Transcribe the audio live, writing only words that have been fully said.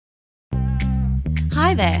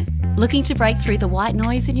Hi there! Looking to break through the white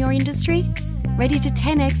noise in your industry? Ready to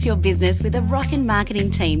 10x your business with a ROCKiN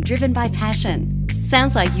Marketing team driven by passion?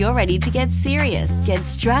 Sounds like you're ready to get serious, get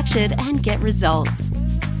structured and get results.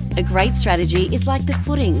 A great strategy is like the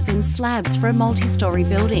footings in slabs for a multi-storey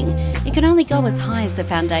building. It can only go as high as the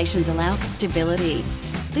foundations allow for stability.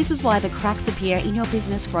 This is why the cracks appear in your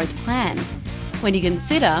business growth plan. When you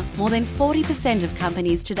consider more than 40% of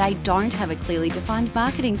companies today don't have a clearly defined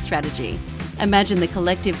marketing strategy. Imagine the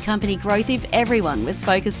collective company growth if everyone was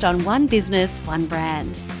focused on one business, one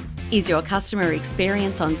brand. Is your customer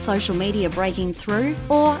experience on social media breaking through,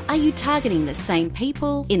 or are you targeting the same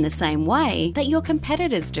people in the same way that your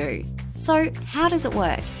competitors do? So, how does it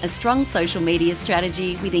work? A strong social media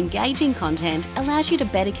strategy with engaging content allows you to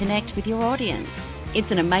better connect with your audience.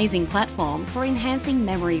 It's an amazing platform for enhancing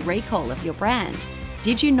memory recall of your brand.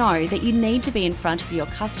 Did you know that you need to be in front of your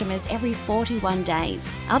customers every 41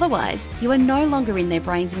 days? Otherwise, you are no longer in their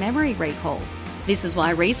brain's memory recall. This is why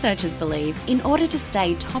researchers believe in order to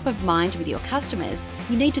stay top of mind with your customers,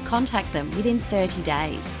 you need to contact them within 30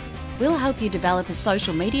 days. We'll help you develop a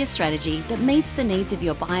social media strategy that meets the needs of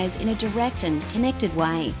your buyers in a direct and connected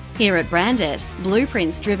way. Here at BRANDiT,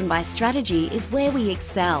 blueprints driven by strategy is where we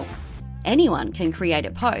excel. Anyone can create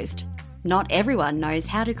a post. Not everyone knows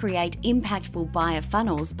how to create impactful buyer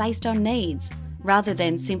funnels based on needs, rather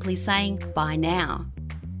than simply saying, buy now.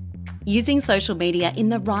 Using social media in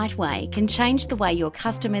the right way can change the way your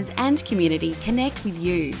customers and community connect with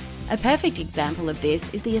you. A perfect example of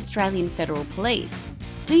this is the Australian Federal Police.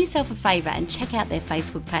 Do yourself a favour and check out their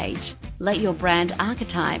Facebook page. Let your brand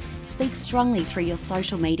archetype speak strongly through your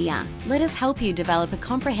social media. Let us help you develop a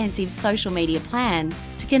comprehensive social media plan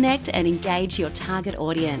to connect and engage your target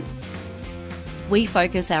audience. We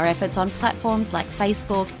focus our efforts on platforms like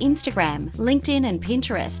Facebook, Instagram, LinkedIn and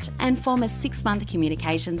Pinterest and form a 6-month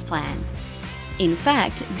communications plan. In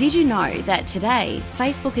fact, did you know that today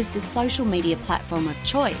Facebook is the social media platform of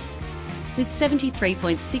choice? With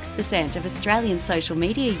 73.6% of Australian social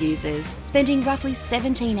media users spending roughly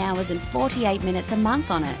 17 hours and 48 minutes a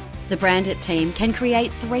month on it. The BRANDiT team can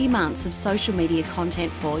create 3 months of social media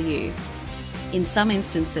content for you. In some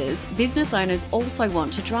instances, business owners also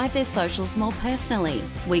want to drive their socials more personally.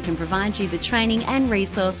 We can provide you the training and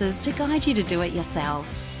resources to guide you to do it yourself.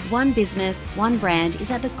 One business, one brand is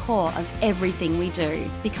at the core of everything we do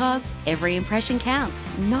because every impression counts,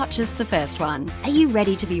 not just the first one. Are you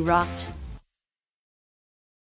ready to be rocked?